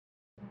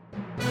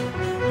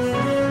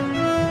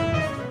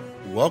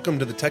welcome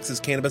to the Texas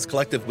Cannabis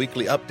Collective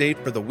Weekly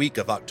Update for the week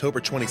of October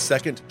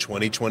 22nd,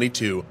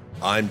 2022.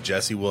 I'm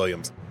Jesse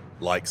Williams.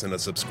 Likes and a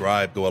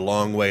subscribe go a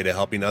long way to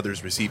helping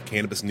others receive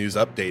cannabis news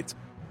updates.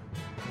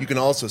 You can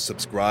also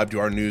subscribe to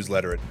our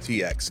newsletter at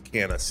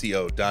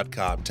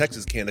txcannaco.com,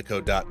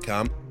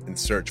 texascannaco.com, and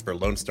search for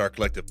Lone Star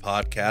Collective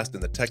Podcast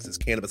and the Texas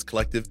Cannabis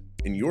Collective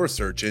in your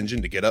search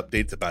engine to get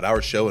updates about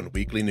our show and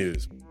weekly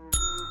news.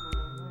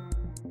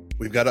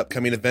 We've got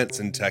upcoming events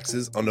in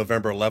Texas. On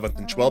November 11th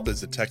and 12th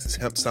is the Texas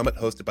Hemp Summit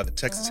hosted by the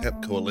Texas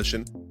Hemp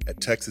Coalition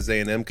at Texas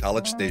A&M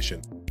College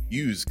Station.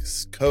 Use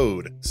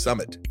code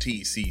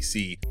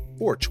SUMMITTCC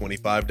for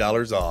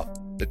 $25 off.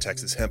 The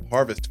Texas Hemp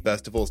Harvest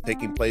Festival is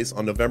taking place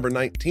on November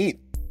 19th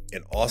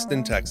in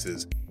Austin,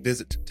 Texas.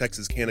 Visit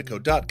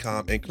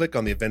texascannaco.com and click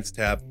on the events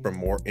tab for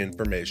more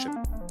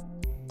information.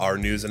 Our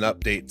news and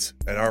updates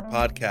and our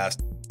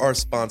podcast are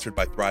sponsored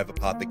by Thrive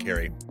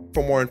Apothecary.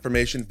 For more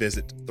information,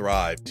 visit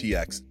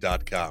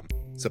thrivetx.com.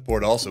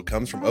 Support also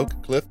comes from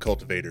Oak Cliff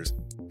Cultivators.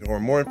 For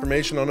more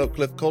information on Oak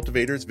Cliff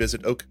Cultivators,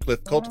 visit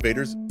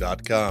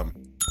oakcliffcultivators.com.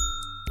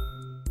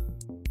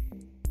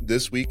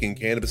 This week in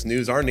cannabis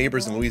news, our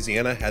neighbors in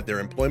Louisiana had their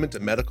Employment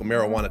and Medical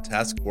Marijuana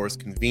Task Force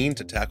convened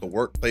to tackle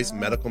workplace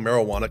medical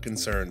marijuana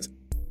concerns.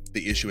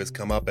 The issue has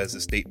come up as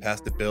the state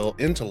passed a bill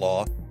into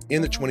law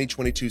in the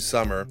 2022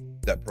 summer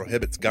that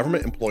prohibits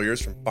government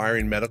employers from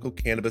firing medical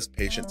cannabis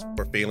patients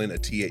for failing a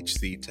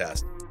THC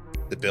test.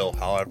 The bill,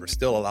 however,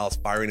 still allows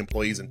firing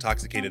employees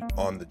intoxicated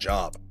on the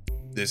job.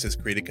 This has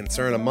created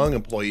concern among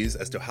employees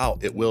as to how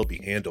it will be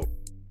handled.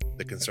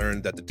 The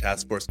concern that the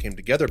task force came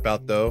together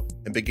about, though,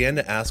 and began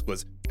to ask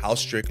was, how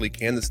strictly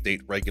can the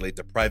state regulate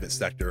the private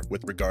sector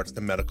with regards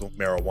to medical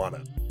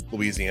marijuana?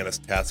 Louisiana's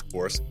task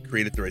force,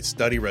 created through a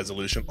study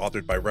resolution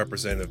authored by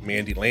Representative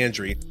Mandy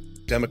Landry,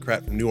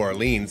 Democrat from New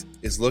Orleans,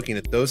 is looking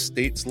at those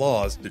states'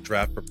 laws to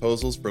draft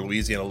proposals for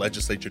Louisiana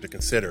legislature to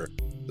consider,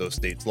 those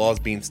states' laws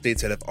being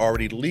states that have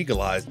already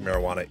legalized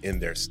marijuana in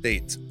their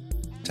states.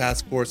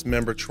 Task Force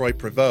member Troy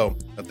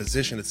Prevost, a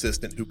physician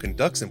assistant who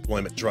conducts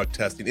employment drug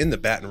testing in the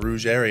Baton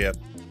Rouge area,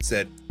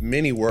 said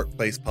many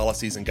workplace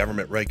policies and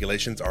government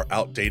regulations are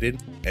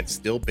outdated and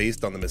still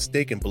based on the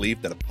mistaken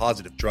belief that a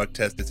positive drug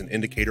test is an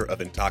indicator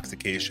of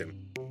intoxication.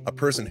 A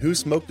person who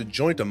smoked a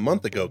joint a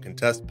month ago can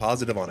test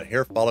positive on a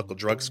hair follicle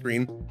drug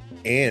screen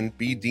and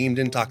be deemed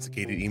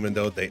intoxicated even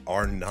though they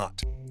are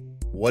not.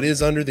 What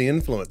is under the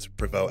influence?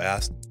 Prevost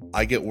asked.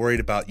 I get worried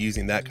about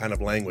using that kind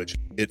of language.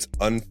 It's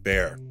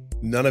unfair.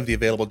 None of the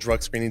available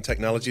drug screening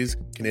technologies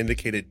can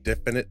indicate a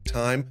definite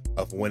time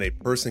of when a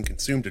person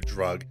consumed a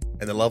drug,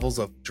 and the levels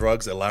of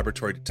drugs a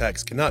laboratory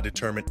detects cannot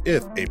determine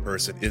if a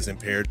person is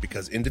impaired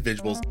because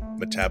individuals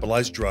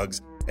metabolize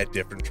drugs at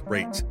different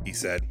rates, he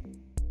said.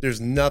 There's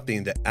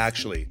nothing that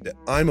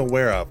I'm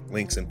aware of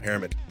links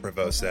impairment,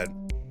 Prevost said.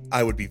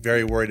 I would be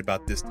very worried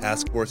about this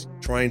task force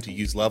trying to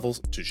use levels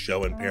to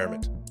show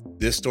impairment.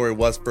 This story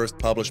was first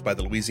published by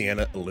the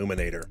Louisiana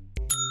Illuminator.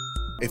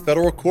 A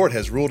federal court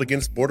has ruled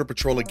against Border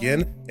Patrol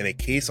again in a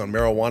case on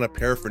marijuana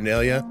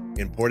paraphernalia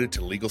imported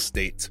to legal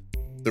states.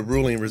 The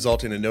ruling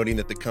resulted in noting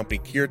that the company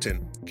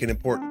Cureton can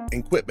import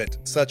equipment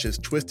such as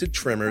twisted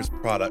trimmers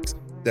products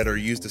that are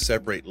used to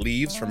separate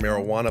leaves from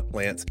marijuana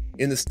plants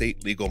in the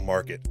state legal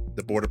market.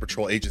 The Border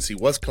Patrol agency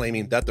was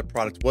claiming that the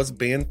product was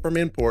banned from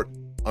import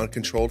on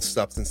Controlled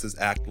Substances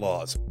Act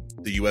laws.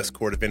 The U.S.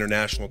 Court of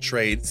International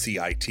Trade,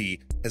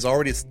 CIT, has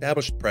already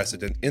established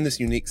precedent in this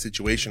unique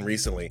situation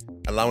recently,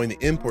 allowing the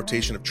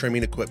importation of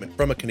trimming equipment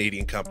from a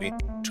Canadian company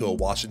to a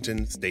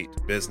Washington state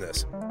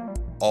business.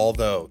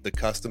 Although the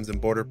Customs and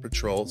Border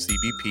Patrol,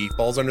 CBP,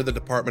 falls under the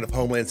Department of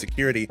Homeland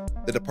Security,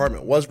 the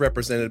department was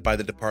represented by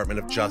the Department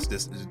of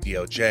Justice, the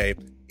DOJ,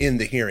 in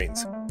the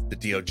hearings. The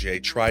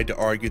DOJ tried to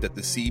argue that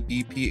the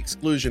CBP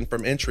exclusion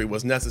from entry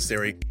was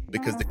necessary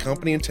because the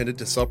company intended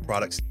to sell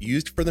products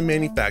used for the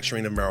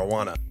manufacturing of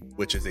marijuana,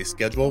 which is a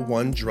Schedule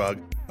I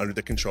drug under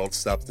the Controlled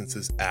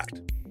Substances Act.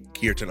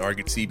 Cureton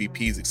argued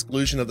CBP's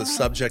exclusion of the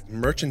subject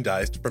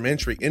merchandised from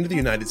entry into the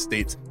United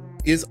States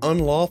is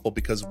unlawful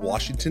because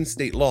Washington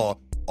state law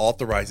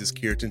authorizes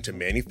Cureton to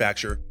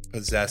manufacture,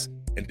 possess,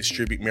 and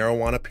distribute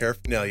marijuana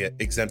paraphernalia,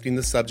 exempting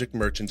the subject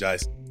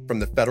merchandise from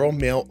the Federal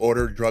Mail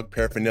Order Drug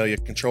Paraphernalia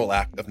Control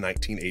Act of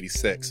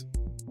 1986.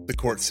 The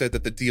court said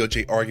that the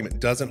DOJ argument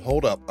doesn't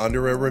hold up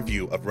under a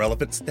review of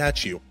relevant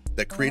statute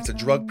that creates a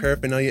drug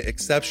paraphernalia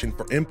exception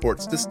for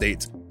imports to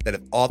states that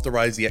have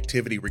authorized the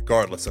activity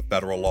regardless of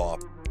federal law.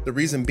 The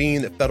reason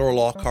being that federal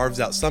law carves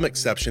out some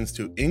exceptions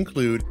to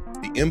include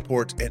the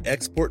import and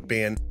export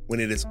ban when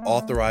it is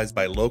authorized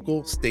by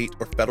local, state,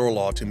 or federal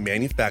law to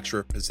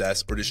manufacture,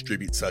 possess, or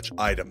distribute such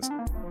items.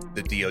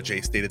 The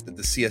DOJ stated that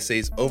the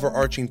CSA's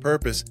overarching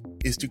purpose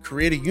is to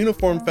create a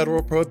uniform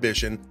federal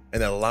prohibition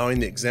and that allowing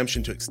the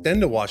exemption to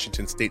extend to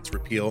Washington state's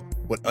repeal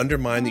would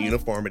undermine the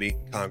uniformity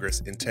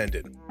Congress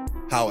intended.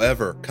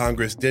 However,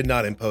 Congress did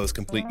not impose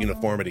complete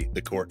uniformity,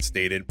 the court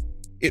stated.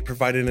 It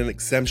provided an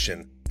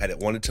exemption. Had it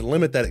wanted to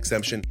limit that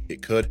exemption,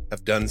 it could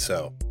have done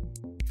so.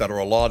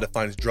 Federal law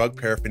defines drug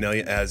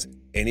paraphernalia as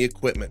any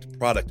equipment,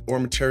 product, or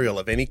material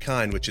of any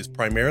kind which is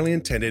primarily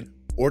intended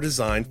or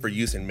designed for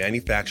use in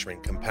manufacturing,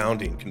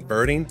 compounding,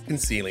 converting,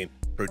 concealing,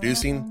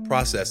 producing,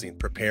 processing,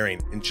 preparing,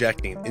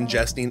 injecting,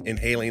 ingesting,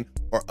 inhaling,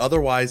 or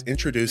otherwise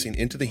introducing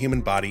into the human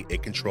body a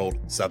controlled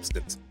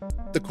substance.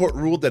 The court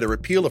ruled that a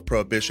repeal of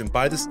prohibition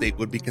by the state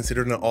would be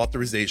considered an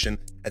authorization,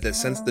 and that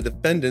since the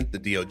defendant, the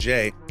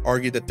DOJ,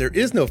 argued that there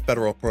is no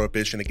federal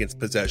prohibition against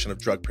possession of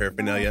drug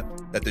paraphernalia,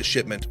 that the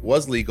shipment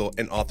was legal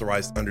and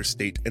authorized under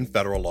state and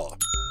federal law.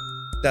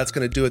 That's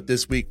going to do it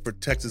this week for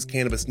Texas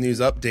Cannabis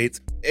News Updates.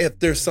 If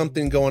there's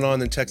something going on in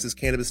the Texas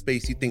cannabis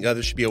space you think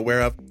others should be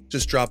aware of,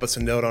 just drop us a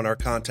note on our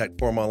contact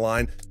form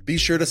online. Be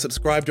sure to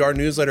subscribe to our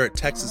newsletter at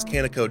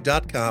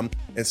texascanico.com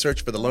and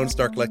search for the Lone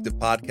Star Collective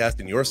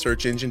podcast in your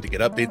search engine to get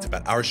updates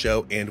about our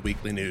show and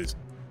weekly news.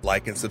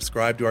 Like and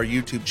subscribe to our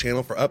YouTube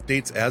channel for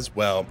updates as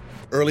well.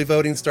 Early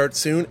voting starts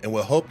soon, and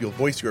we'll hope you'll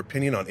voice your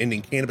opinion on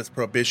ending cannabis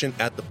prohibition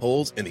at the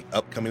polls in the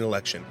upcoming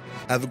election.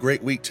 Have a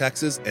great week,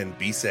 Texas, and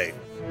be safe.